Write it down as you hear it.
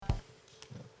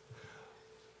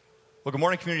Well, good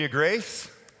morning, Community of Grace.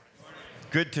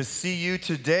 Good to see you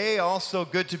today. Also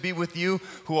good to be with you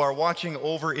who are watching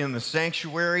over in the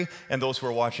sanctuary and those who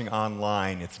are watching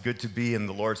online. It's good to be in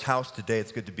the Lord's house today.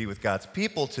 It's good to be with God's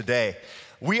people today.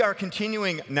 We are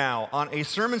continuing now on a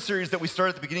sermon series that we started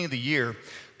at the beginning of the year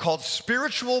called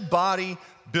Spiritual Body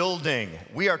Building.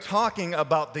 We are talking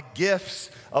about the gifts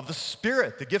of the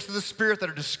Spirit that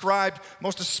are described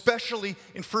most especially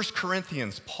in 1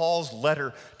 Corinthians, Paul's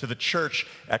letter to the church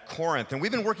at Corinth. And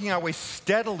we've been working our way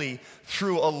steadily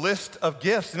through a list of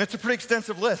gifts, and it's a pretty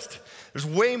extensive list. There's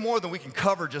way more than we can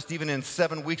cover just even in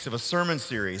 7 weeks of a sermon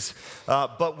series.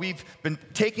 But we've been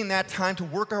taking that time to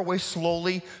work our way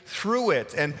slowly through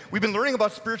it. And we've been learning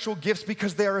about spiritual gifts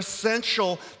because they are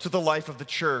essential to the life of the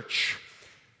church.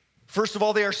 First of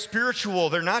all, they are spiritual.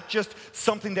 They're not just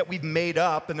something that we've made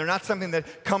up, and they're not something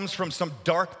that comes from some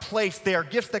dark place. They are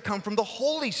gifts that come from the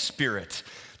Holy Spirit.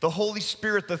 The Holy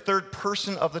Spirit, the third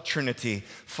person of the Trinity,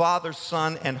 Father,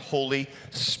 Son, and Holy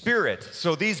Spirit.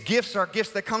 So these gifts are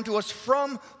gifts that come to us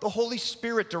from the Holy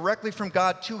Spirit, directly from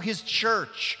God to His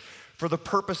church for the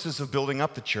purposes of building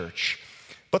up the church.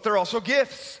 But they're also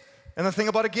gifts. And the thing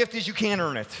about a gift is you can't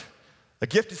earn it. A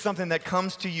gift is something that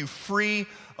comes to you free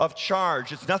of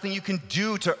charge. It's nothing you can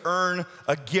do to earn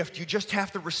a gift. You just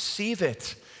have to receive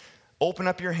it. Open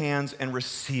up your hands and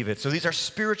receive it. So these are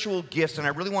spiritual gifts, and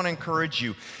I really want to encourage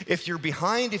you. If you're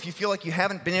behind, if you feel like you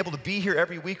haven't been able to be here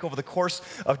every week over the course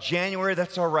of January,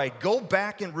 that's all right. Go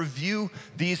back and review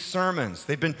these sermons.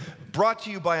 They've been brought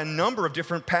to you by a number of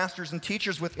different pastors and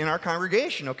teachers within our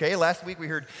congregation, okay? Last week we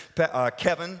heard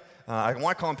Kevin. I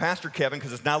want to call him Pastor Kevin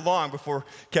because it's not long before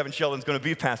Kevin Sheldon's going to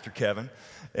be Pastor Kevin.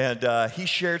 And he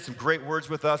shared some great words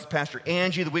with us. Pastor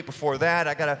Angie the week before that.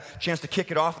 I got a chance to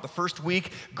kick it off the first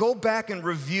week. Go back and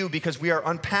review because we are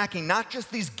unpacking not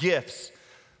just these gifts,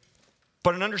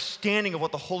 but an understanding of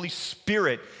what the Holy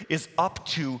Spirit is up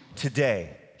to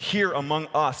today, here among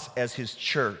us as His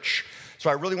church. So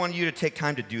I really want you to take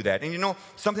time to do that. And you know,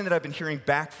 something that I've been hearing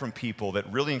back from people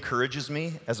that really encourages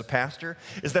me as a pastor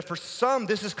is that for some,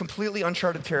 this is completely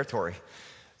uncharted territory.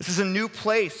 This is a new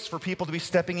place for people to be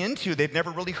stepping into. They've never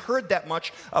really heard that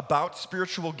much about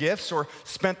spiritual gifts or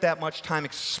spent that much time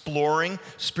exploring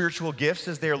spiritual gifts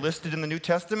as they are listed in the New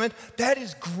Testament. That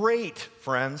is great,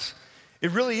 friends. It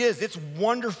really is. It's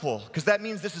wonderful because that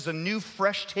means this is a new,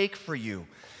 fresh take for you.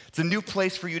 It's a new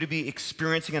place for you to be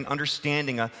experiencing and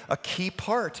understanding a key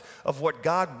part of what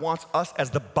God wants us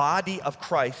as the body of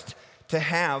Christ to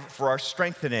have for our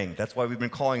strengthening. That's why we've been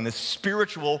calling this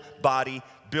spiritual body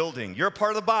building. You're a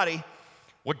part of the body.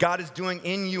 What God is doing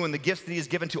in you and the gifts that He has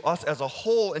given to us as a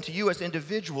whole and to you as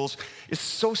individuals is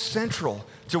so central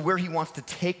to where He wants to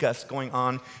take us going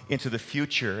on into the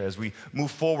future as we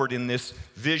move forward in this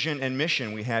vision and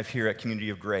mission we have here at Community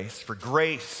of Grace. For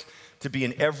grace to be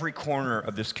in every corner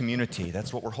of this community.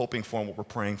 That's what we're hoping for and what we're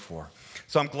praying for.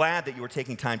 So I'm glad that you are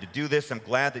taking time to do this. I'm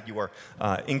glad that you are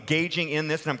engaging in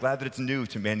this, and I'm glad that it's new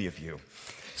to many of you.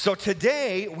 So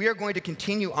today, we are going to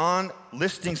continue on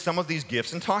listing some of these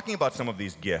gifts and talking about some of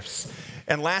these gifts.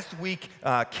 And last week,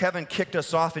 Kevin kicked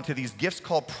us off into these gifts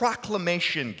called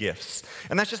proclamation gifts.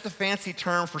 And that's just a fancy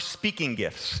term for speaking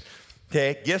gifts.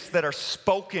 Okay? Gifts that are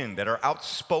spoken, that are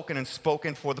outspoken and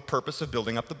spoken for the purpose of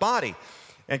building up the body.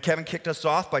 And Kevin kicked us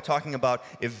off by talking about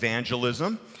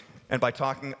evangelism and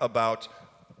talking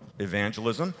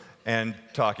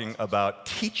about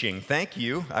teaching. Thank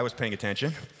you. I was paying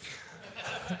attention.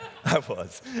 I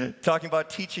was. Talking about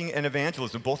teaching and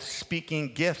evangelism, both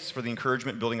speaking gifts for the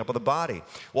encouragement and building up of the body.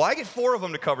 Well, I get 4 of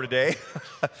them to cover today.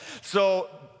 So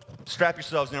strap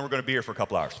yourselves in. We're going to be here for a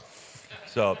couple hours.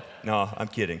 So, no, I'm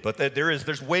kidding. But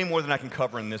there's way more than I can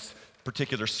cover in this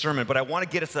particular sermon. But I want to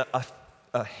get us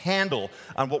a handle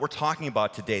on what we're talking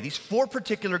about today. These 4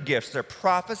 particular gifts, they're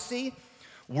prophecy,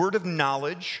 word of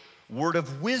knowledge, word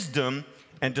of wisdom,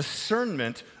 and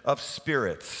discernment of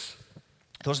spirits.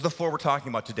 Those are the 4 we're talking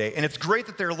about today. And it's great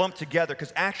that they're lumped together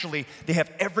because actually they have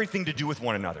everything to do with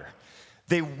one another.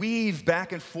 They weave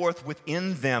back and forth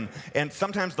within them, and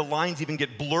sometimes the lines even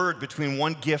get blurred between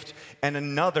one gift and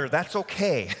another. That's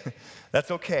okay.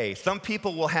 That's okay. Some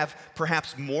people will have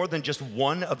perhaps more than just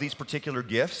one of these particular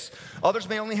gifts. Others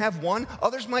may only have one.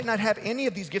 Others might not have any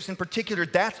of these gifts in particular.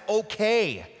 That's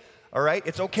okay. All right?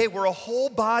 It's okay. We're a whole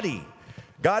body.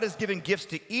 God has given gifts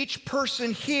to each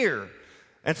person here.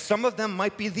 And some of them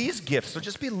might be these gifts. So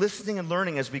just be listening and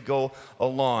learning as we go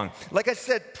along. Like I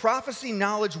said, prophecy,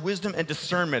 knowledge, wisdom, and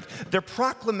discernment. They're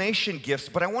proclamation gifts,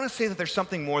 but I want to say that there's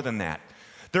something more than that.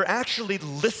 They're actually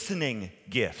listening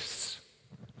gifts.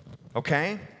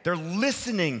 Okay? They're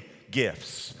listening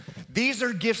gifts. These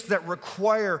are gifts that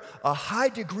require a high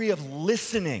degree of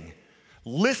listening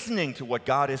listening to what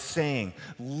God is saying,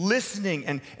 listening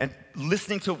and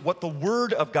listening to what the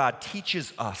Word of God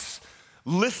teaches us,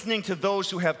 listening to those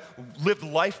who have lived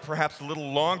life perhaps a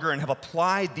little longer and have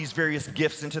applied these various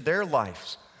gifts into their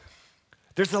lives.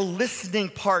 There's a listening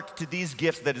part to these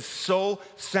gifts that is so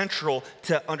central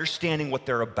to understanding what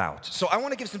they're about. So I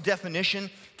want to give some definition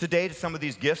today to some of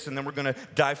these gifts, and then we're going to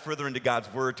dive further into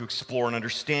God's Word to explore and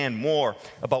understand more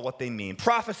about what they mean.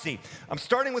 Prophecy. I'm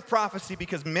starting with prophecy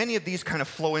because many of these kind of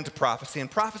flow into prophecy, and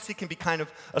prophecy can be kind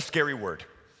of a scary word.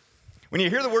 When you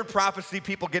hear the word prophecy,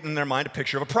 people get in their mind a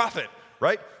picture of a prophet,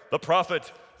 right? The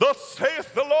prophet, thus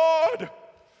saith the Lord.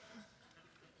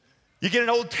 You get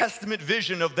an Old Testament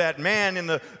vision of that man in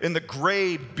the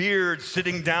gray beard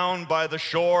sitting down by the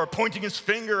shore, pointing his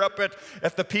finger up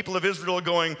at the people of Israel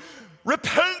going,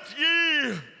 repent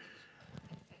ye!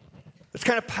 It's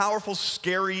kind of powerful,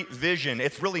 scary vision.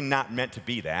 It's really not meant to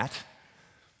be that.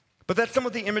 But that's some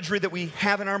of the imagery that we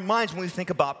have in our minds when we think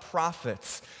about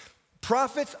prophets.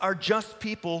 Prophets are just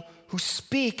people who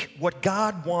speak what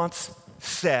God wants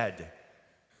said.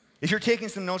 If you're taking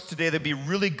some notes today, that'd be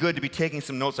really good to be taking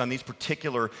some notes on these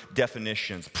particular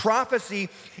definitions. Prophecy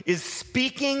is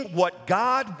speaking what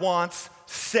God wants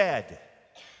said.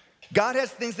 God has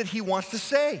things that he wants to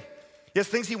say. He has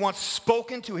things he wants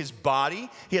spoken to his body.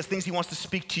 He has things he wants to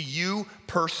speak to you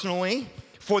personally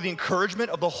for the encouragement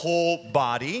of the whole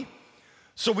body.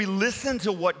 So we listen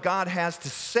to what God has to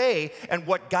say and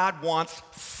what God wants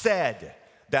said.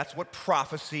 That's what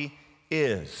prophecy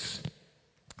is.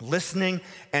 Listening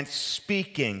and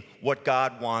speaking what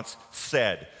God wants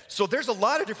said. So there's a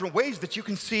lot of different ways that you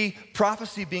can see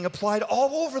prophecy being applied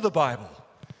all over the Bible.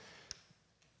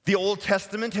 The Old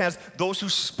Testament has those who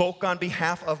spoke on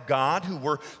behalf of God, who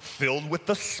were filled with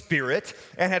the Spirit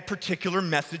and had particular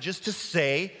messages to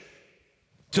say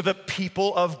to the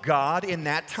people of God in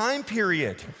that time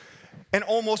period. And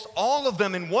almost all of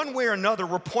them, in one way or another,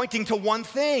 were pointing to one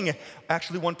thing,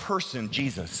 actually one person,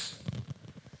 Jesus.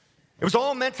 It was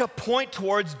all meant to point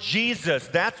towards Jesus.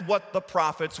 That's what the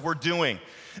prophets were doing.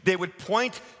 They would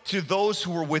point to those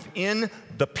who were within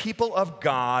the people of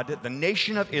God, the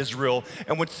nation of Israel,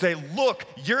 and would say, look,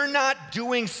 you're not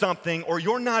doing something, or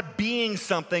you're not being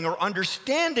something, or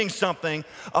understanding something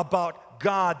about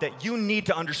God that you need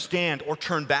to understand or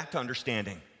turn back to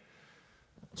understanding.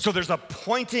 So there's a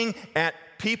pointing at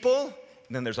people,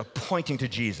 and then there's a pointing to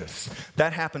Jesus.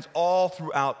 That happens all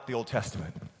throughout the Old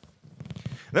Testament.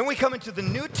 Then we come into the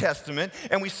New Testament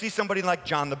and we see somebody like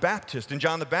John the Baptist. And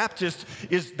John the Baptist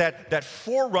is that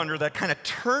forerunner, that kind of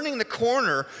turning the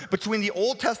corner between the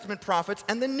Old Testament prophets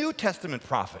and the New Testament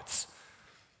prophets.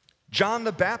 John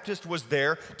the Baptist was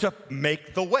there to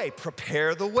make the way,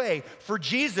 prepare the way for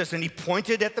Jesus. And he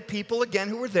pointed at the people again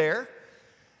who were there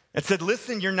and said,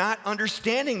 listen, you're not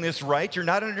understanding this right. You're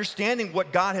not understanding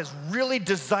what God has really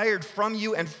desired from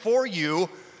you and for you.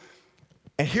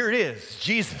 And here it is,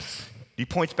 Jesus. He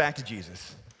points back to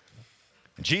Jesus.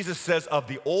 Jesus says, of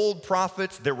the old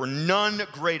prophets, there were none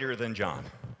greater than John.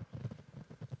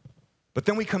 But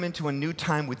then we come into a new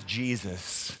time with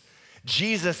Jesus.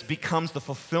 Jesus becomes the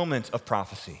fulfillment of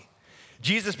prophecy.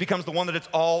 Jesus becomes the one that it's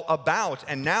all about.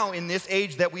 And now in this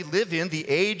age that we live in, the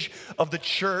age of the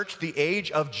church, the age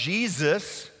of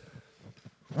Jesus,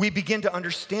 we begin to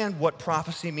understand what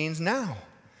prophecy means now.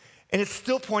 And it's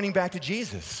still pointing back to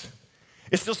Jesus.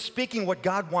 It's still speaking what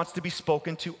God wants to be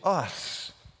spoken to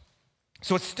us.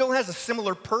 So it still has a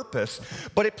similar purpose,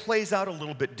 but it plays out a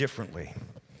little bit differently.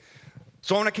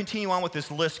 So I want to continue on with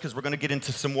this list because we're going to get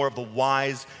into some more of the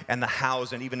whys and the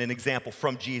hows and even an example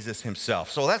from Jesus himself.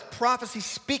 So that's prophecy,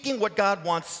 speaking what God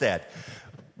once said.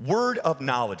 Word of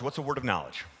knowledge. What's a word of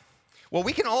knowledge? Well,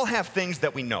 we can all have things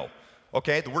that we know,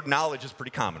 okay? The word knowledge is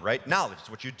pretty common, right? Knowledge is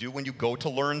what you do when you go to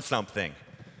learn something.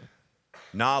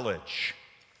 Knowledge.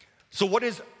 So what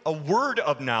is a word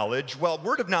of knowledge? Well,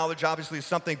 word of knowledge obviously is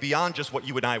something beyond just what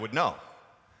you and I would know,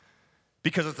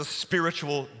 because it's a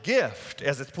spiritual gift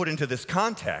as it's put into this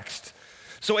context.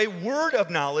 So a word of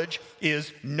knowledge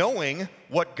is knowing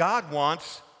what God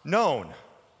wants known.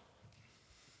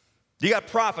 You got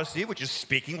prophecy, which is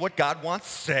speaking what God wants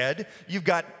said. You've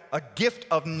got a gift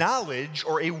of knowledge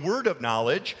or a word of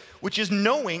knowledge, which is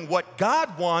knowing what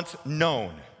God wants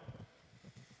known.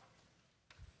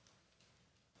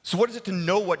 So what is it to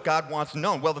know what God wants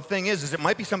known? Well, the thing is it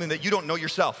might be something that you don't know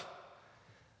yourself.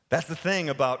 That's the thing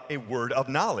about a word of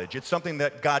knowledge. It's something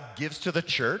that God gives to the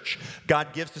church,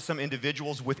 God gives to some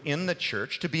individuals within the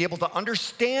church to be able to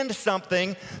understand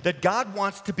something that God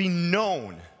wants to be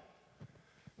known.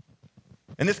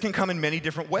 And this can come in many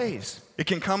different ways. It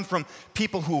can come from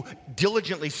people who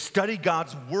diligently study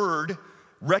God's word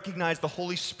recognize the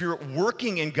Holy Spirit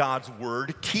working in God's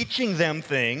Word, teaching them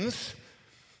things,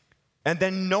 and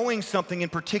then knowing something in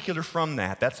particular from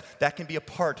that. That can be a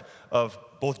part of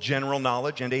both general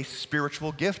knowledge and a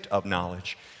spiritual gift of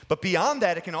knowledge. But beyond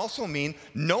that, it can also mean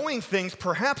knowing things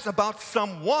perhaps about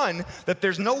someone that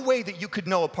there's no way that you could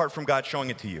know apart from God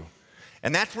showing it to you.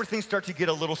 And that's where things start to get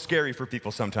a little scary for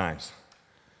people sometimes.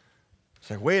 It's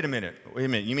like, wait a minute,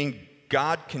 you mean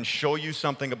God can show you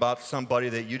something about somebody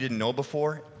that you didn't know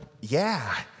before?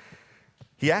 Yeah,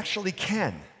 he actually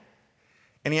can.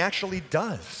 And he actually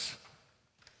does.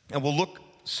 And we'll look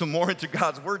some more into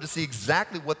God's Word to see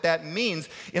exactly what that means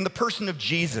in the person of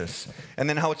Jesus, and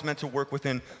then how it's meant to work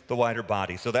within the wider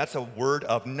body. So that's a word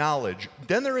of knowledge.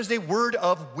 Then there is a word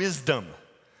of wisdom.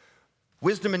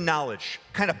 Wisdom and knowledge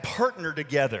kind of partner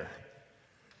together.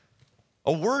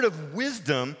 A word of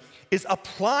wisdom is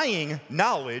applying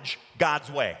knowledge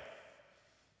God's way.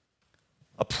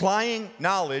 Applying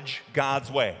knowledge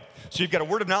God's way. So you've got a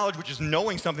word of knowledge, which is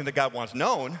knowing something that God wants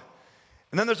known.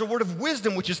 And then there's a word of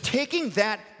wisdom, which is taking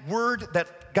that word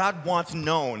that God wants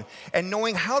known and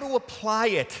knowing how to apply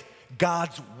it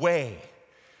God's way.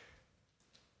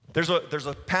 There's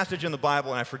a passage in the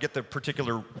Bible, and I forget the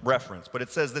particular reference, but it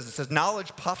says this. It says,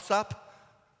 knowledge puffs up,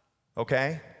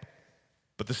 okay,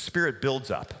 but the Spirit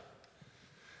builds up.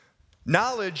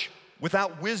 Knowledge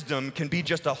without wisdom can be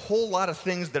just a whole lot of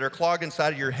things that are clogged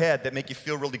inside of your head that make you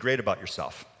feel really great about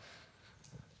yourself.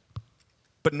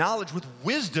 But knowledge with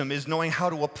wisdom is knowing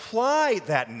how to apply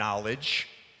that knowledge.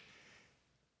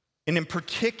 And in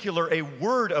particular, a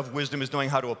word of wisdom is knowing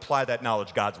how to apply that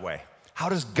knowledge God's way. How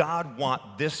does God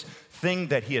want this thing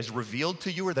that he has revealed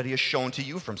to you or that he has shown to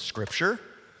you from Scripture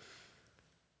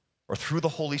or through the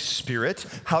Holy Spirit,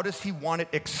 how does he want it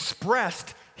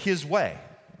expressed his way?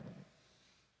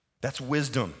 That's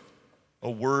wisdom, a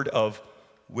word of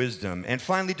wisdom. And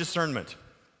finally, discernment.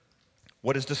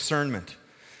 What is discernment?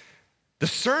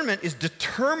 Discernment is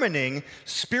determining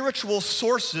spiritual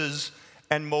sources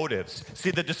and motives.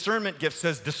 See, the discernment gift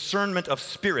says discernment of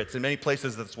spirits. In many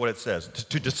places, that's what it says,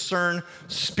 to discern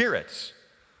spirits.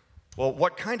 Well,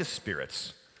 what kind of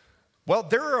spirits? Well,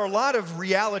 there are a lot of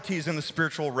realities in the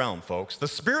spiritual realm, folks. The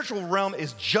spiritual realm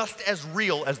is just as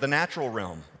real as the natural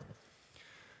realm.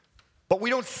 But we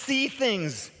don't see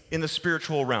things in the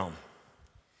spiritual realm.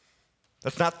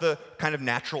 That's not the kind of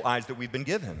natural eyes that we've been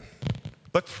given.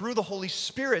 But through the Holy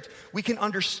Spirit, we can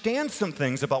understand some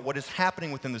things about what is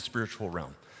happening within the spiritual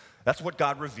realm. That's what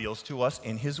God reveals to us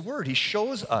in his word. He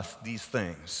shows us these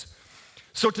things.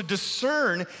 So to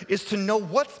discern is to know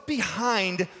what's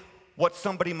behind what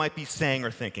somebody might be saying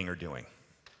or thinking or doing.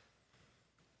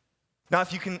 Now,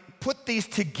 if you can put these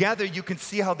together, you can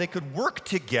see how they could work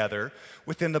together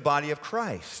within the body of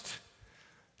Christ.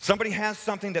 Somebody has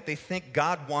something that they think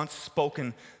God wants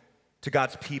spoken to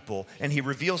God's people, and he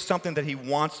reveals something that he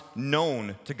wants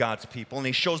known to God's people, and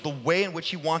he shows the way in which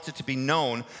he wants it to be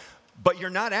known, but you're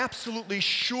not absolutely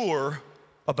sure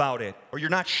about it, or you're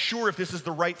not sure if this is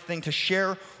the right thing to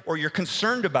share, or you're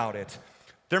concerned about it.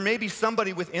 There may be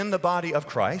somebody within the body of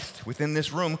Christ, within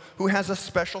this room, who has a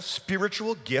special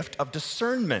spiritual gift of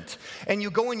discernment, and you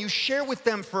go and you share with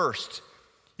them first.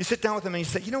 You sit down with them and you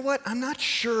say, you know what, I'm not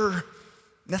sure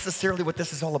necessarily what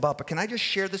this is all about, but can I just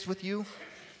share this with you?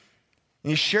 And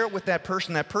you share it with that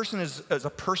person. That person is a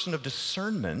person of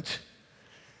discernment.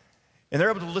 And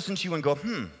they're able to listen to you and go,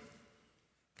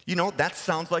 you know, that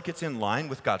sounds like it's in line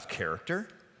with God's character.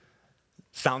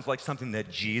 Sounds like something that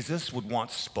Jesus would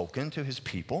want spoken to his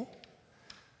people.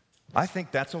 I think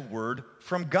that's a word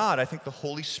from God. I think the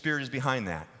Holy Spirit is behind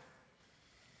that.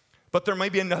 But there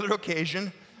might be another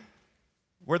occasion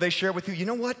where they share with you, you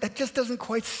know what, that just doesn't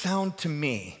quite sound to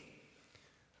me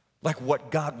like what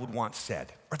God would want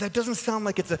said. Or that doesn't sound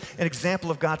like it's an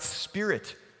example of God's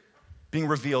Spirit being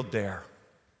revealed there.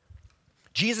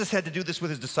 Jesus had to do this with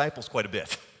his disciples quite a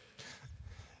bit.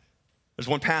 There's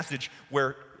one passage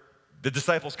where the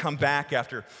disciples come back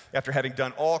after having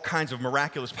done all kinds of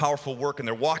miraculous, powerful work, and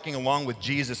they're walking along with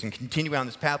Jesus and continuing on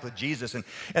this path with Jesus,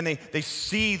 and they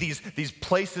see these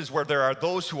places where there are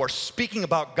those who are speaking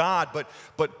about God,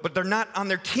 but they're not on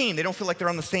their team. They don't feel like they're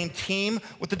on the same team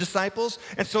with the disciples,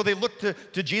 and so they look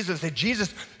to Jesus and say,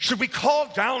 Jesus, should we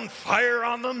call down fire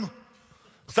on them?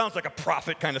 Sounds like a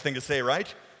prophet kind of thing to say,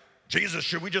 right? Jesus,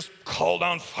 should we just call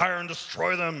down fire and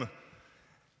destroy them?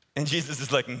 And Jesus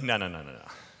is like,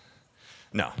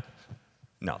 No,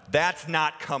 that's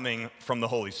not coming from the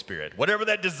Holy Spirit. Whatever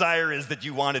that desire is that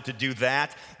you wanted to do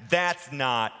that's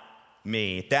not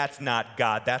me. That's not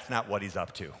God. That's not what he's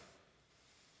up to.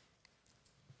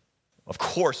 Of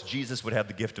course, Jesus would have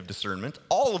the gift of discernment.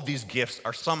 All of these gifts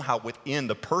are somehow within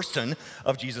the person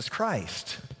of Jesus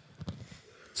Christ.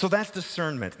 So that's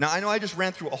discernment. Now, I know I just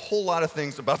ran through a whole lot of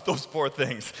things about those 4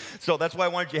 things. So that's why I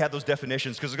wanted you to have those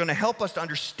definitions, because they're going to help us to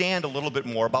understand a little bit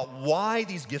more about why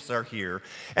these gifts are here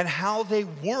and how they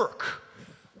work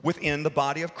within the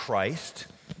body of Christ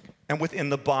and within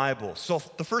the Bible. So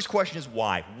the first question is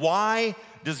why? Why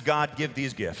does God give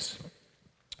these gifts?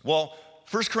 Well,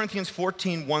 1 Corinthians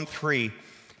 14, 1-3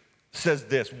 says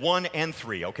this, 1 and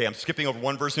 3. Okay, I'm skipping over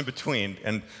one verse in between,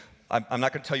 and I'm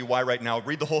not going to tell you why right now.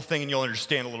 Read the whole thing and you'll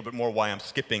understand a little bit more why I'm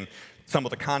skipping some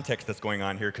of the context that's going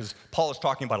on here, because Paul is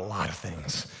talking about a lot of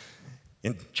things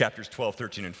in chapters 12,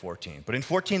 13, and 14. But in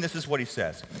 14, this is what he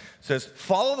says. It says,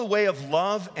 follow the way of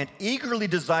love and eagerly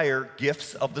desire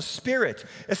gifts of the Spirit,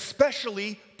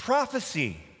 especially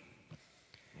prophecy.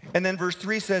 And then verse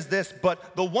 3 says this,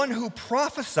 but the one who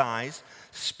prophesies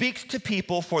speaks to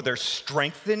people for their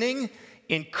strengthening,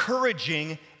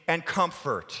 encouraging, and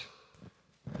comfort.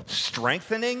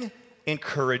 Strengthening,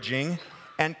 encouraging,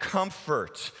 and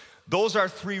comfort. Those are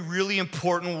 3 really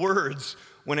important words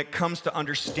when it comes to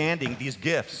understanding these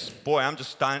gifts. Boy, I'm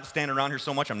just standing around here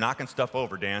so much, I'm knocking stuff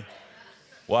over, Dan.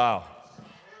 Wow.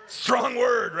 Strong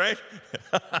word, right?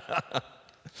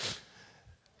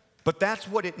 But that's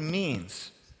what it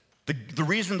means. The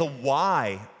reason the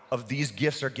why of these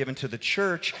gifts are given to the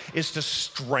church is to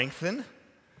strengthen,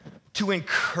 to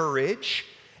encourage,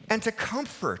 and to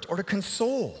comfort or to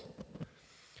console.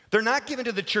 They're not given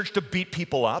to the church to beat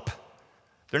people up.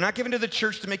 They're not given to the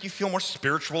church to make you feel more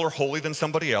spiritual or holy than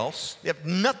somebody else. They have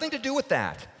nothing to do with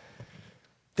that.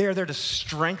 They are there to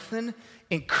strengthen,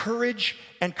 encourage,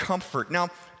 and comfort. Now,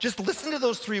 just listen to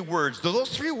those 3 words. Do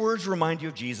those 3 words remind you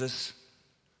of Jesus?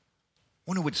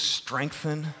 One who would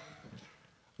strengthen,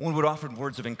 one who would offer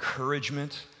words of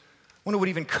encouragement, one who would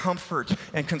even comfort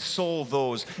and console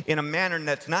those in a manner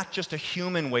that's not just a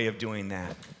human way of doing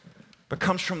that, but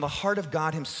comes from the heart of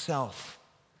God himself.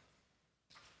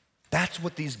 That's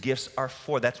what these gifts are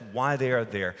for. That's why they are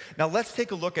there. Now let's take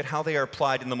a look at how they are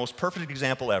applied in the most perfect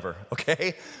example ever,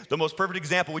 okay? The most perfect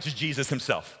example, which is Jesus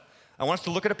himself. I want us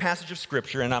to look at a passage of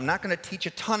Scripture, and I'm not going to teach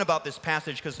a ton about this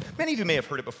passage because many of you may have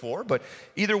heard it before, but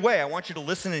either way, I want you to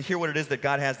listen and hear what it is that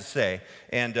God has to say.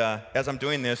 And as I'm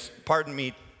doing this, pardon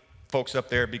me, folks up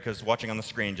there, because watching on the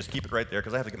screen, just keep it right there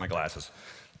because I have to get my glasses.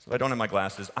 So if I don't have my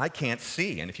glasses, I can't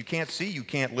see. And if you can't see, you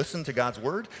can't listen to God's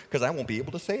word because I won't be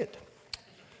able to say it.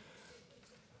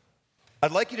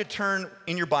 I'd like you to turn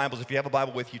in your Bibles, if you have a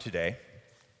Bible with you today,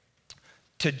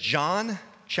 to John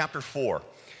chapter 4.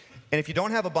 And if you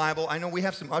don't have a Bible, I know we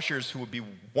have some ushers who would be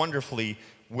wonderfully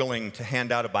willing to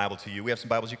hand out a Bible to you. We have some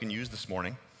Bibles you can use this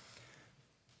morning.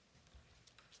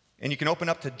 And you can open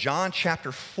up to John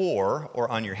chapter 4, or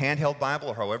on your handheld Bible,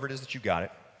 or however it is that you got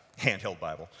it. Handheld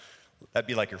Bible. That'd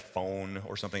be like your phone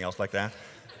or something else like that.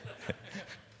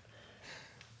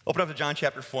 Open up to John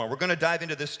chapter 4. We're going to dive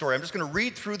into this story. I'm just going to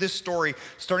read through this story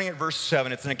starting at verse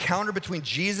 7. It's an encounter between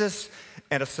Jesus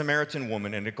and a Samaritan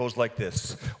woman, and it goes like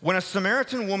this. When a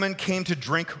Samaritan woman came to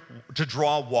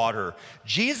draw water,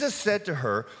 Jesus said to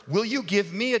her, "Will you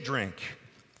give me a drink?"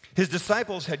 His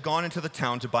disciples had gone into the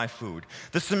town to buy food.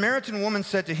 The Samaritan woman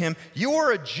said to him, "You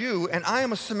are a Jew, and I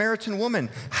am a Samaritan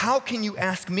woman. How can you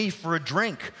ask me for a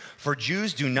drink? For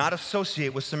Jews do not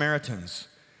associate with Samaritans."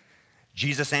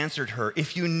 Jesus answered her,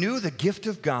 "If you knew the gift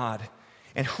of God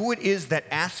and who it is that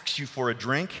asks you for a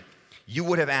drink, you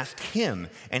would have asked him,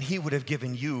 and he would have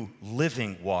given you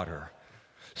living water."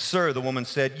 "Sir," the woman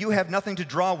said, "you have nothing to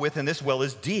draw with, and this well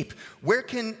is deep. Where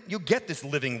can you get this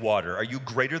living water? Are you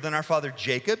greater than our father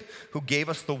Jacob, who gave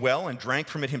us the well and drank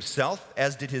from it himself,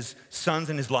 as did his sons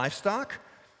and his livestock?"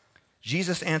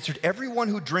 Jesus answered, "Everyone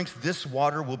who drinks this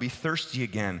water will be thirsty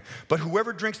again, but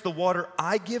whoever drinks the water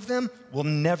I give them will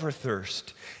never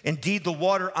thirst. Indeed, the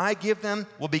water I give them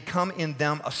will become in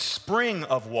them a spring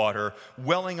of water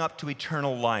welling up to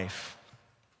eternal life."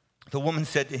 The woman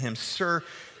said to him, "Sir,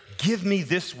 give me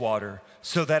this water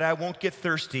so that I won't get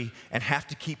thirsty and have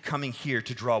to keep coming here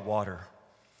to draw water."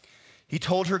 He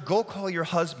told her, "Go call your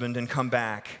husband and come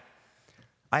back."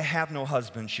 "I have no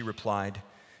husband," she replied.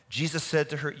 Jesus said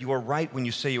to her, "You are right when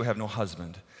you say you have no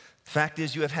husband. The fact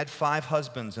is, you have had 5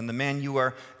 husbands, and the man you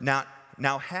are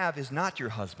now have is not your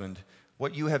husband.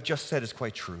 What you have just said is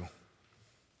quite true."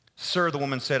 "Sir," the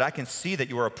woman said, "I can see that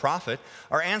you are a prophet.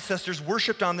 Our ancestors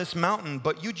worshipped on this mountain,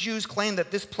 but you Jews claim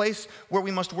that this place where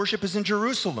we must worship is in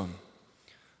Jerusalem."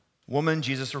 "Woman,"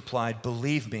 Jesus replied,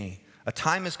 "believe me, a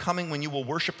time is coming when you will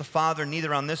worship the Father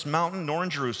neither on this mountain nor in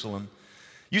Jerusalem.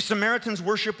 You Samaritans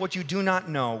worship what you do not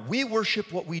know. We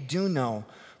worship what we do know,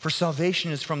 for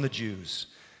salvation is from the Jews.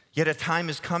 Yet a time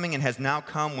is coming and has now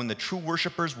come when the true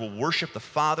worshipers will worship the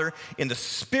Father in the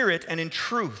Spirit and in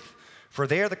truth, for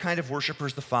they are the kind of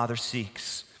worshipers the Father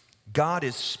seeks. God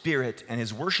is Spirit, and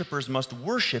his worshipers must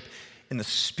worship in the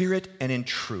Spirit and in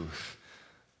truth."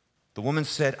 The woman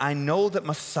said, "I know that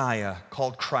Messiah,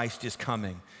 called Christ, is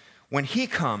coming. When he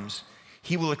comes,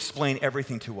 he will explain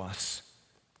everything to us."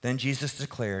 Then Jesus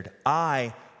declared,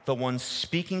 "I, the one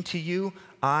speaking to you,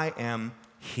 I am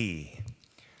he."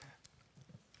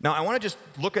 Now, I want to just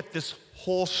look at this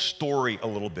whole story a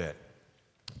little bit.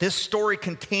 This story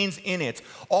contains in it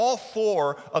all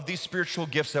four of these spiritual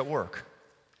gifts at work.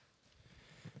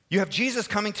 You have Jesus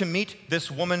coming to meet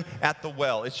this woman at the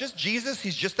well. It's just Jesus.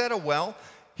 He's just at a well.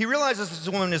 He realizes this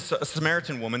woman is a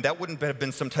Samaritan woman. That wouldn't have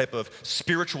been some type of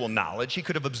spiritual knowledge. He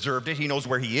could have observed it. He knows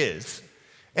where he is.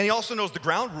 And he also knows the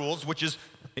ground rules, which is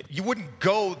you wouldn't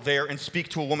go there and speak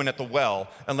to a woman at the well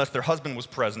unless their husband was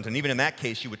present. And even in that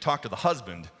case, you would talk to the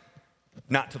husband,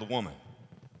 not to the woman.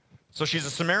 So she's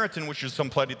a Samaritan, which is some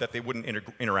place that they wouldn't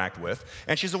interact with.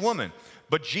 And she's a woman.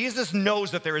 But Jesus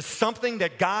knows that there is something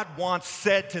that God wants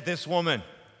said to this woman.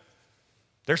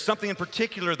 There's something in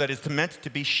particular that is meant to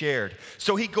be shared.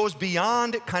 So he goes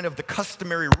beyond kind of the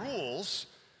customary rules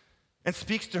and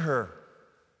speaks to her.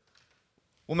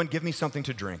 "Woman, give me something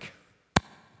to drink."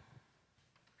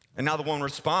 And now the woman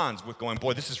responds with going,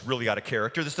 "Boy, this is really out of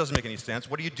character. This doesn't make any sense.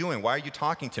 What are you doing? Why are you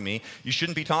talking to me? You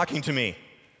shouldn't be talking to me.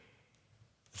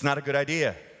 It's not a good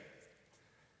idea."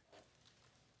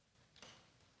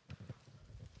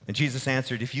 And Jesus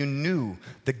answered, "If you knew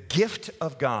the gift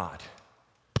of God,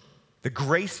 the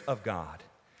grace of God,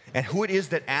 and who it is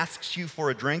that asks you for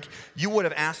a drink, you would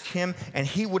have asked him, and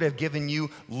he would have given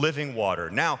you living water."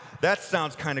 Now, that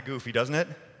sounds kind of goofy, doesn't it?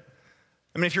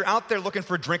 I mean, if you're out there looking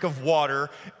for a drink of water,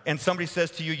 and somebody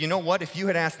says to you, "You know what? If you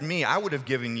had asked me, I would have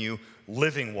given you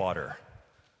living water."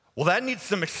 Well, that needs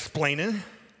some explaining.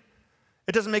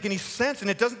 It doesn't make any sense, and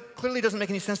it clearly doesn't make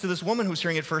any sense to this woman who's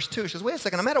hearing it first too. She says, "Wait a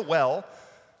second, I'm at a well.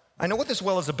 I know what this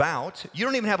well is about. You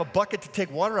don't even have a bucket to take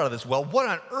water out of this well. What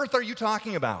on earth are you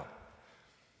talking about?"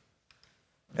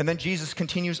 And then Jesus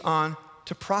continues on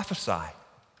to prophesy,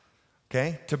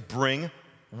 okay, to bring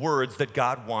words that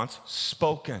God wants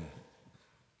spoken.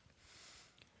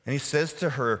 And he says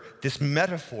to her this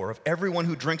metaphor of everyone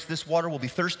who drinks this water will be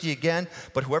thirsty again,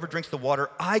 but whoever drinks the water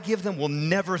I give them will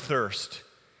never thirst.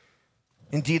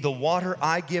 Indeed, the water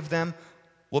I give them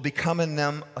will become in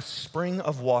them a spring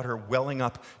of water welling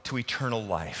up to eternal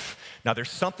life. Now, there's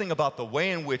something about the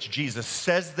way in which Jesus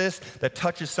says this that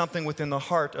touches something within the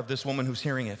heart of this woman who's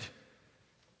hearing it.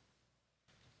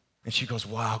 And she goes,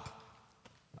 "Wow,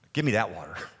 give me that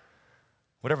water.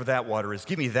 Whatever that water is,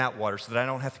 give me that water so that I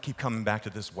don't have to keep coming back to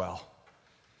this well."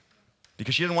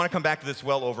 Because she didn't want to come back to this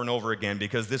well over and over again,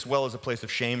 because this well is a place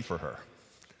of shame for her.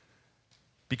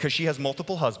 Because she has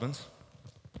multiple husbands.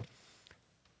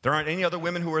 There aren't any other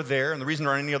women who are there, and the reason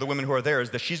there aren't any other women who are there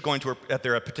is that she's going to at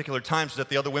there at particular times so that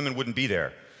the other women wouldn't be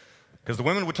there. Because the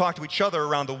women would talk to each other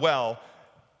around the well,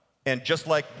 and just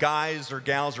like guys or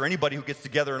gals or anybody who gets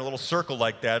together in a little circle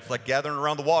like that, it's like gathering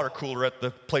around the water cooler at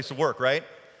the place of work, right?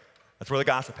 That's where the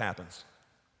gossip happens.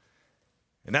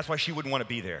 And that's why she wouldn't want to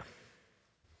be there.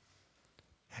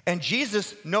 And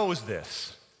Jesus knows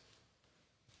this.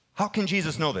 How can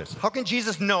Jesus know this? How can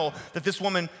Jesus know that this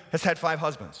woman has had 5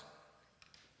 husbands?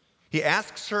 He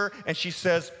asks her, and she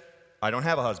says, "I don't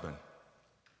have a husband."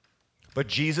 But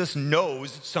Jesus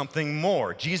knows something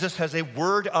more. Jesus has a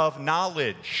word of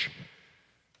knowledge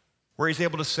where he's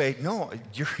able to say, "No,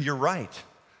 you're right.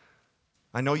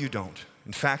 I know you don't.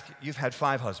 In fact, you've had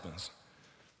 5 husbands,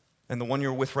 and the one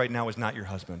you're with right now is not your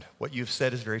husband. What you've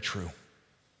said is very true."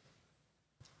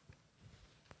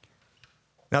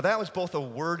 Now, that was both a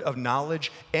word of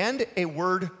knowledge and a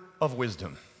word of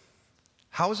wisdom.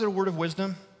 How is it a word of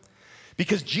wisdom?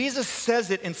 Because Jesus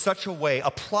says it in such a way,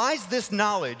 applies this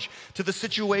knowledge to the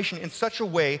situation in such a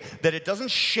way that it doesn't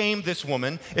shame this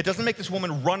woman. It doesn't make this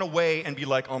woman run away and be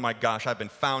like, "Oh my gosh, I've been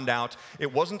found out."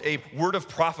 It wasn't a word of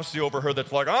prophecy over her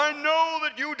that's like, "I know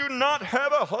that you do not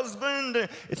have a husband."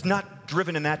 It's not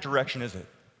driven in that direction, is it?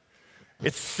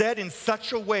 It's said in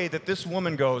such a way that this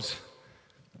woman goes,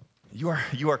 you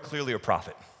are clearly a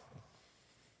prophet.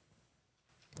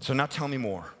 So now tell me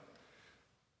more.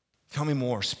 Tell me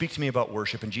more. Speak to me about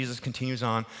worship. And Jesus continues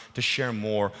on to share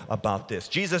more about this.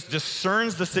 Jesus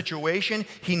discerns the situation.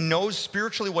 He knows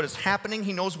spiritually what is happening.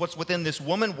 He knows what's within this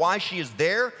woman, why she is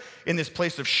there in this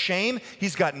place of shame.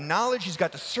 He's got knowledge. He's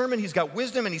got discernment. He's got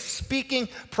wisdom. And he's speaking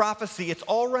prophecy. It's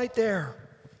all right there.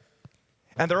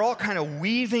 And they're all kind of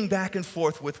weaving back and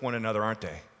forth with one another, aren't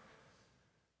they?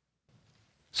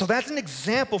 So that's an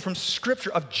example from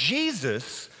Scripture of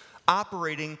Jesus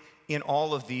operating in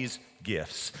all of these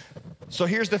gifts. So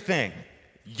here's the thing.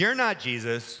 You're not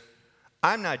Jesus.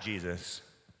 I'm not Jesus.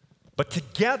 But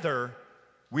together,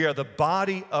 we are the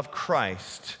body of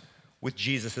Christ with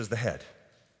Jesus as the head.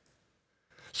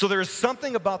 So there is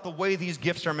something about the way these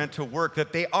gifts are meant to work,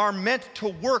 that they are meant to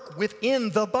work within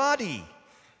the body,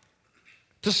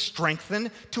 to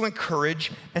strengthen, to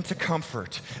encourage, and to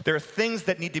comfort. There are things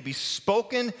that need to be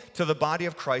spoken to the body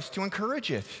of Christ to encourage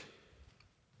it.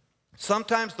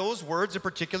 Sometimes those words in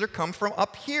particular come from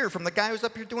up here, from the guy who's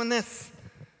up here doing this.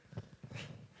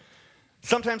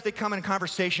 Sometimes they come in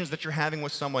conversations that you're having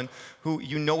with someone who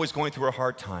you know is going through a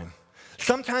hard time.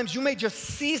 Sometimes you may just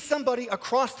see somebody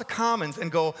across the commons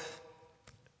and go,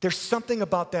 there's something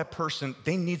about that person,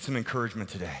 they need some encouragement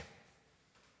today.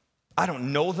 I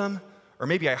don't know them, or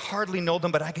maybe I hardly know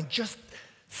them, but I can just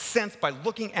sense by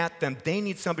looking at them, they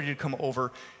need somebody to come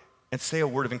over and say a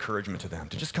word of encouragement to them,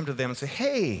 to just come to them and say,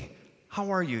 hey,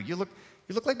 how are you? You look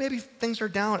like maybe things are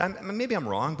down. Maybe I'm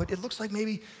wrong, but it looks like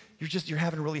maybe you're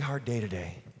having a really hard day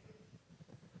today.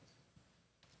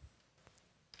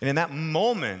 And in that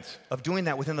moment of doing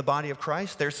that within the body of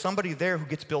Christ, there's somebody there who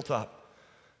gets built up.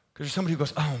 Because there's somebody who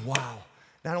goes, oh, wow.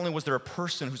 Not only was there a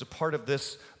person who's a part of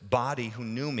this body who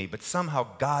knew me, but somehow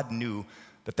God knew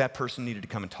that that person needed to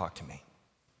come and talk to me.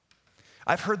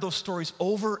 I've heard those stories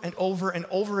over and over and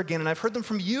over again, and I've heard them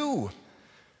from you.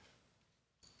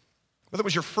 Whether it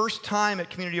was your first time at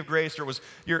Community of Grace or it was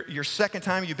your second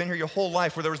time, you've been here your whole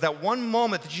life, where there was that one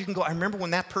moment that you can go, I remember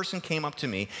when that person came up to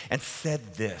me and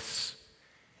said this.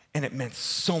 And it meant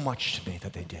so much to me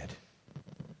that they did.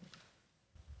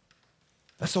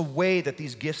 That's a way that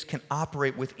these gifts can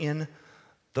operate within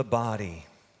the body.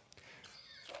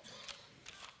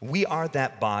 We are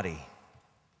that body.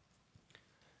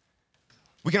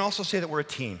 We can also say that we're a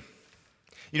team.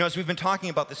 You know, as we've been talking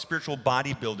about the spiritual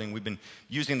bodybuilding, we've been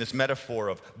using this metaphor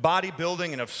of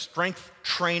bodybuilding and of strength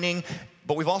training,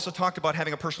 but we've also talked about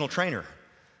having a personal trainer.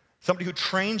 Somebody who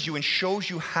trains you and shows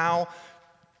you how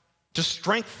to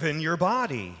strengthen your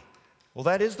body. Well,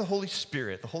 that is the Holy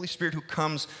Spirit who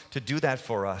comes to do that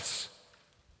for us.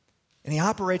 And he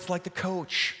operates like the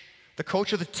coach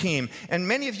of the team. And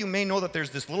many of you may know that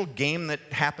there's this little game that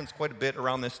happens quite a bit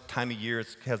around this time of year.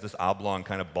 It has this oblong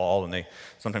kind of ball, and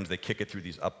sometimes they kick it through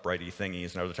these uprighty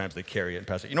thingies, and other times they carry it and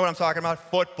pass it. You know what I'm talking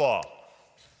about? Football.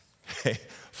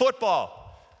 Football.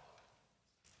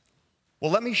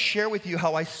 Well, let me share with you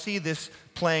how I see this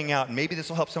playing out, and maybe this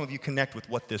will help some of you connect with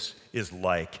what this is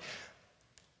like.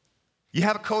 You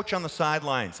have a coach on the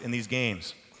sidelines in these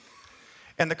games,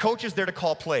 and the coach is there to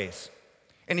call plays.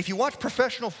 And if you watch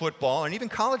professional football and even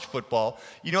college football,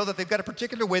 you know that they've got a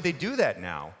particular way they do that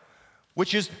now,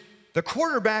 which is the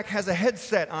quarterback has a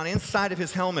headset on inside of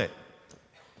his helmet,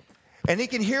 and he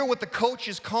can hear what the coach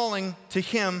is calling to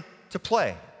him to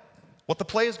play, what the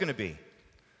play is going to be.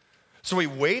 So he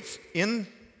waits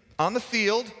on the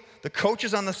field, the coach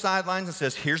is on the sidelines and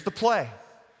says, here's the play.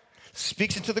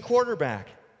 Speaks it to the quarterback.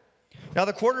 Now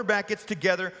the quarterback gets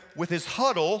together with his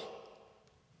huddle,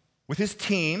 with his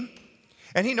team,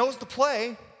 and he knows the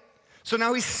play. So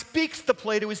now he speaks the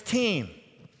play to his team.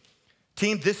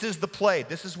 Team, this is the play.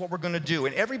 This is what we're going to do.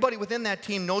 And everybody within that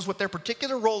team knows what their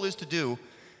particular role is to do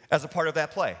as a part of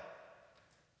that play.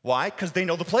 Why? Because they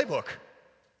know the playbook.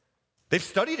 They've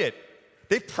studied it.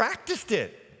 They've practiced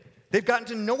it. They've gotten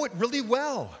to know it really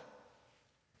well.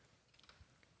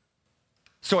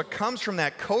 So it comes from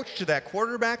that coach to that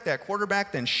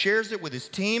quarterback then shares it with his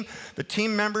team. The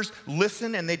team members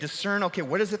listen and they discern, okay,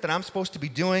 what is it that I'm supposed to be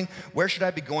doing? Where should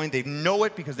I be going? They know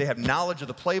it because they have knowledge of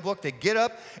the playbook. They get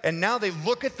up and now they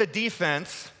look at the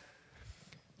defense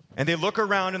and they look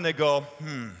around and they go,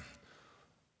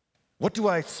 what do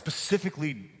I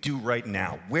specifically do right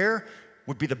now? Where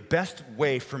would be the best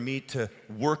way for me to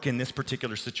work in this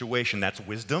particular situation? That's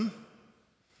wisdom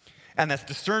and that's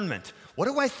discernment. What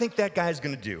do I think that guy's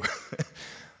going to do?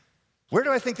 Where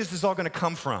do I think this is all going to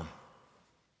come from?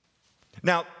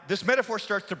 Now, this metaphor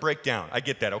starts to break down. I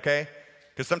get that, okay?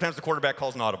 Because sometimes the quarterback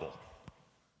calls an audible.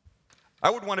 I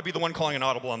wouldn't want to be the one calling an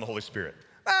audible on the Holy Spirit.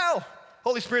 Well,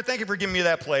 Holy Spirit, thank you for giving me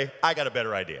that play. I got a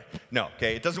better idea. No,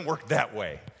 okay? It doesn't work that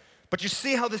way. But you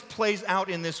see how this plays out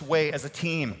in this way as a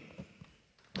team.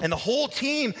 And the whole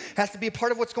team has to be a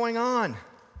part of what's going on.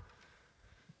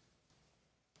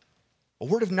 A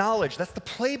word of knowledge, that's the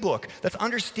playbook. That's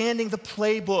understanding the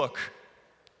playbook.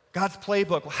 God's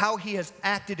playbook, how he has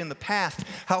acted in the past,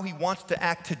 how he wants to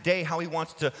act today, how he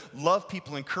wants to love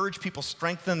people, encourage people,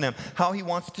 strengthen them, how he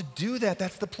wants to do that.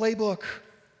 That's the playbook.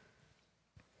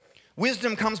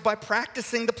 Wisdom comes by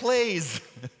practicing the plays.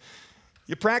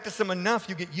 You practice them enough,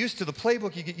 you get used to the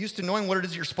playbook, you get used to knowing what it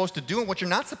is you're supposed to do and what you're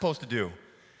not supposed to do.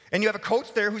 And you have a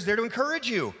coach there who's there to encourage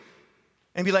you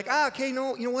and be like, okay,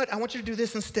 no, you know what? I want you to do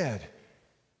this instead.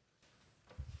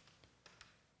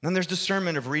 Then there's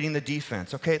discernment of reading the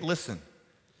defense. Okay, listen.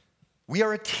 We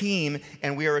are a team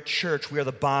and we are a church. We are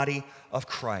the body of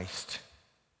Christ.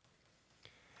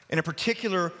 And in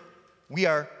particular, we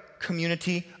are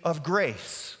community of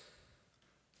grace.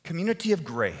 Community of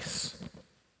grace.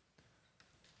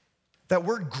 That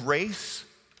word grace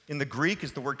in the Greek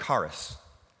is the word charis.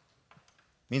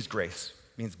 It means grace.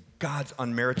 It means God's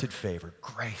unmerited favor.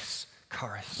 Grace,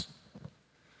 charis.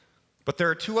 But there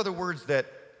are two other words that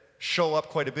show up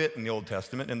quite a bit in the Old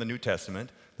Testament and the New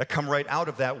Testament that come right out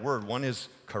of that word. One is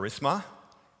charisma,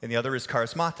 and the other is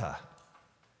charismata.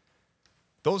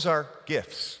 Those are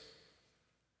gifts.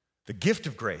 The gift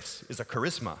of grace is a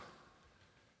charisma,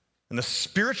 and the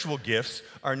spiritual gifts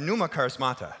are pneuma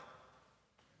charismata.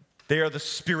 They are the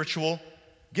spiritual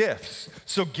gifts.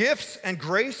 So gifts and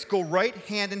grace go right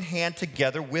hand in hand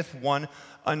together with one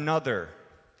another.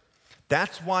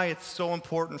 That's why it's so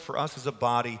important for us as a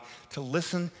body to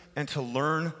listen and to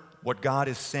learn what God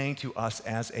is saying to us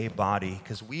as a body,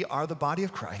 because we are the body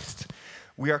of Christ.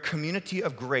 We are community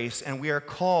of grace, and we are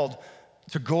called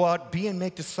to go out, be and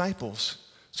make disciples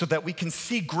so that we can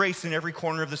see grace in every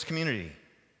corner of this community.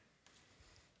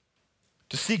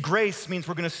 To see grace means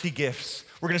we're going to see gifts.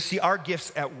 We're going to see our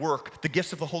gifts at work, the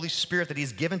gifts of the Holy Spirit that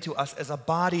He's given to us as a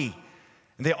body.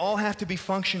 And they all have to be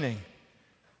functioning.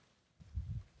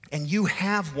 And you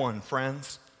have one,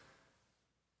 friends.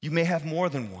 You may have more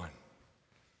than one.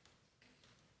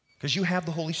 Because you have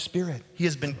the Holy Spirit. He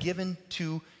has been given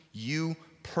to you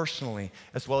personally,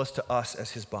 as well as to us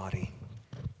as His body.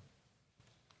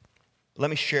 Let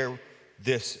me share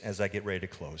this as I get ready to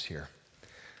close here.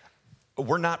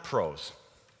 We're not pros,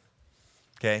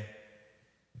 okay?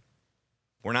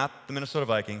 We're not the Minnesota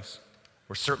Vikings.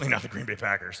 We're certainly not the Green Bay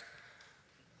Packers.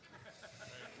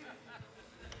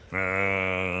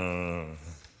 You're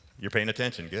paying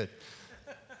attention, good.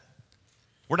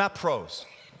 We're not pros.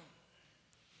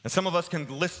 And some of us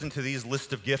can listen to these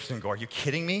list of gifts and go, are you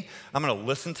kidding me? I'm going to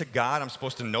listen to God. I'm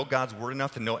supposed to know God's word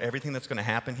enough to know everything that's going to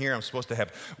happen here. I'm supposed to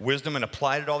have wisdom and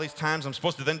apply it all these times. I'm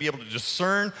supposed to then be able to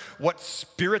discern what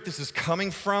spirit this is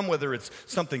coming from, whether it's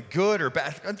something good or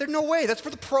bad. There's no way. That's for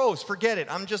the pros. Forget it.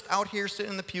 I'm just out here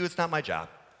sitting in the pew. It's not my job.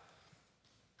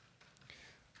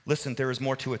 Listen, there is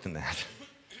more to it than that.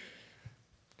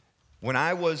 When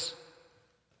I was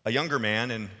a younger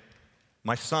man and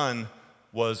my son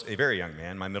was a very young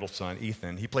man, my middle son,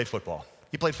 Ethan, he played football.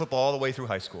 He played football all the way through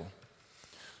high school.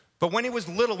 But when he was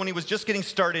little, when he was just getting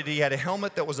started, he had a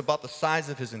helmet that was about the size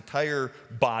of his entire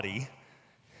body.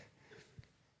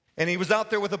 And he was out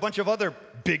there with a bunch of other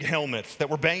big helmets that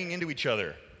were banging into each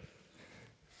other.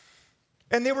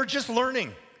 And they were just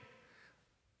learning.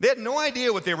 They had no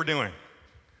idea what they were doing.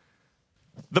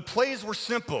 The plays were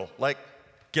simple, like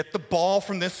get the ball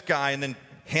from this guy and then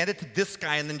hand it to this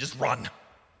guy and then just run.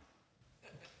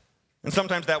 And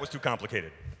sometimes that was too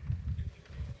complicated.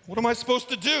 What am I supposed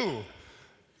to do?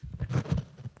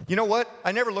 You know what?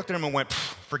 I never looked at him and went,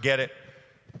 forget it.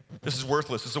 This is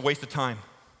worthless. This is a waste of time.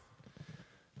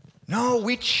 No,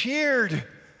 we cheered.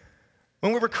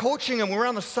 When we were coaching them, we were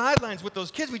on the sidelines with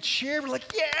those kids, we cheered. We're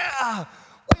like, yeah,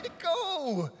 way to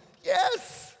go.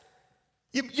 Yes.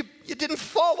 You didn't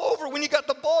fall over when you got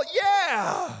the ball.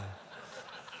 Yeah.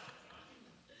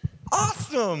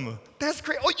 Awesome. That's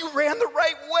great. Oh, you ran the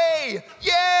right way.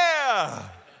 Yeah.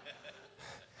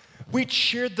 We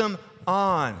cheered them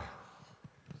on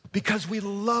because we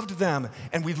loved them,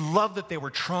 and we loved that they were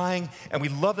trying, and we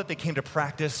loved that they came to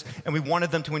practice, and we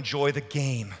wanted them to enjoy the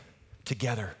game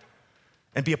together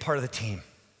and be a part of the team.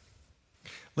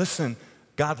 Listen,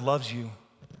 God loves you.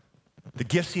 The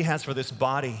gifts He has for this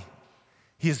body,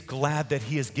 He is glad that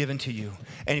He has given to you.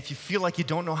 And if you feel like you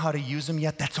don't know how to use them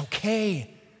yet, that's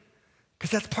okay.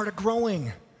 Because that's part of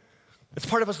growing. It's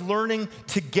part of us learning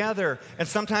together. And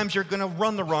sometimes you're going to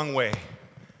run the wrong way.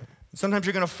 Sometimes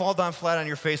you're going to fall down flat on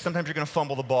your face. Sometimes you're going to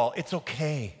fumble the ball. It's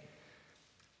okay.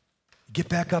 Get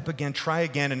back up again, try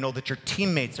again, and know that your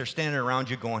teammates are standing around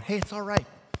you going, hey, it's all right.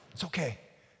 It's okay.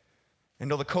 And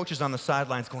know the coach is on the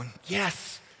sidelines going,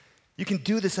 yes, you can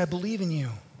do this. I believe in you.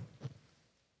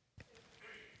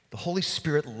 The Holy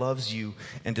Spirit loves you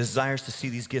and desires to see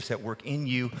these gifts at work in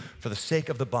you for the sake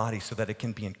of the body so that it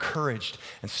can be encouraged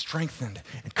and strengthened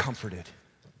and comforted.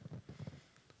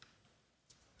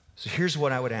 So here's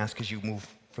what I would ask as you move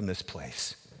from this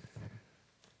place.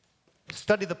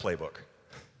 Study the playbook.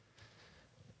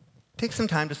 Take some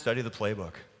time to study the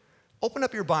playbook. Open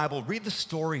up your Bible, read the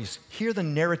stories, hear the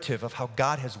narrative of how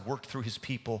God has worked through his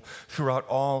people throughout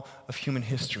all of human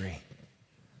history.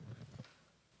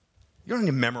 You don't need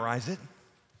to memorize it.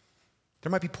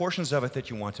 There might be portions of it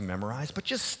that you want to memorize, but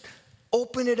just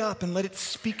open it up and let it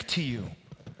speak to you.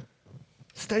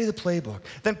 Study the playbook.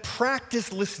 Then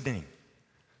practice listening.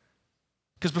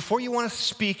 Because before you want to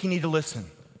speak, you need to listen.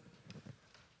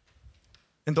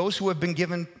 And those who have been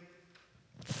given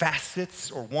facets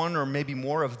or one or maybe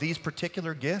more of these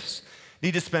particular gifts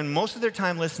need to spend most of their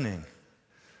time listening.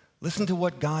 Listen to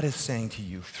what God is saying to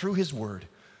you through his word.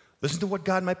 Listen to what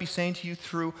God might be saying to you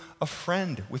through a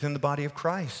friend within the body of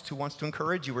Christ who wants to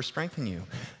encourage you or strengthen you.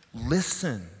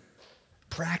 Listen.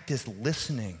 Practice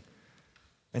listening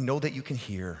and know that you can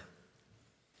hear.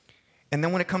 And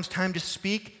then when it comes time to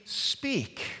speak,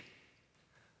 speak.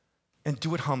 And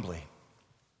do it humbly.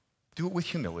 Do it with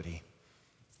humility.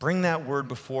 Bring that word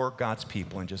before God's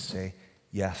people and just say,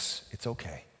 yes, it's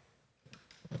okay.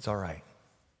 It's all right.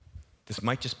 This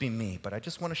might just be me, but I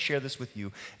just want to share this with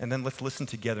you, and then let's listen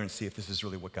together and see if this is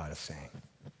really what God is saying.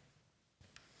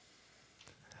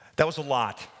 That was a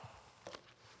lot.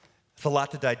 It's a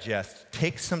lot to digest.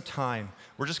 Take some time.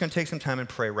 We're just going to take some time and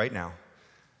pray right now.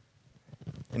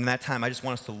 And in that time, I just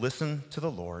want us to listen to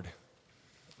the Lord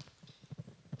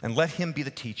and let him be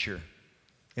the teacher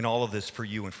in all of this for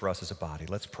you and for us as a body.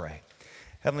 Let's pray.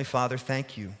 Heavenly Father,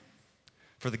 thank you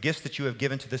for the gifts that you have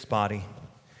given to this body.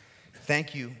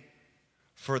 Thank you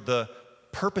for the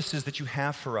purposes that you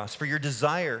have for us, for your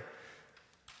desire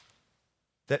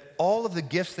that all of the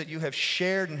gifts that you have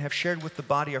shared with the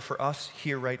body are for us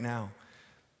here right now.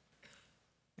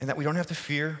 And that we don't have to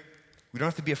fear, we don't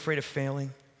have to be afraid of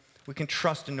failing. We can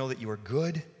trust and know that you are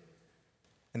good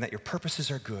and that your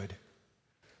purposes are good.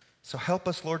 So help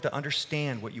us, Lord, to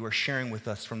understand what you are sharing with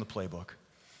us from the playbook.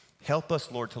 Help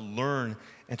us, Lord, to learn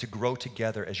and to grow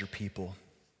together as your people.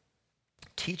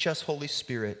 Teach us, Holy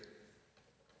Spirit,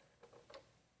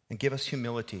 and give us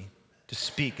humility to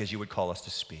speak as you would call us to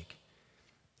speak.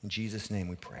 In Jesus' name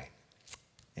we pray.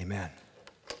 Amen.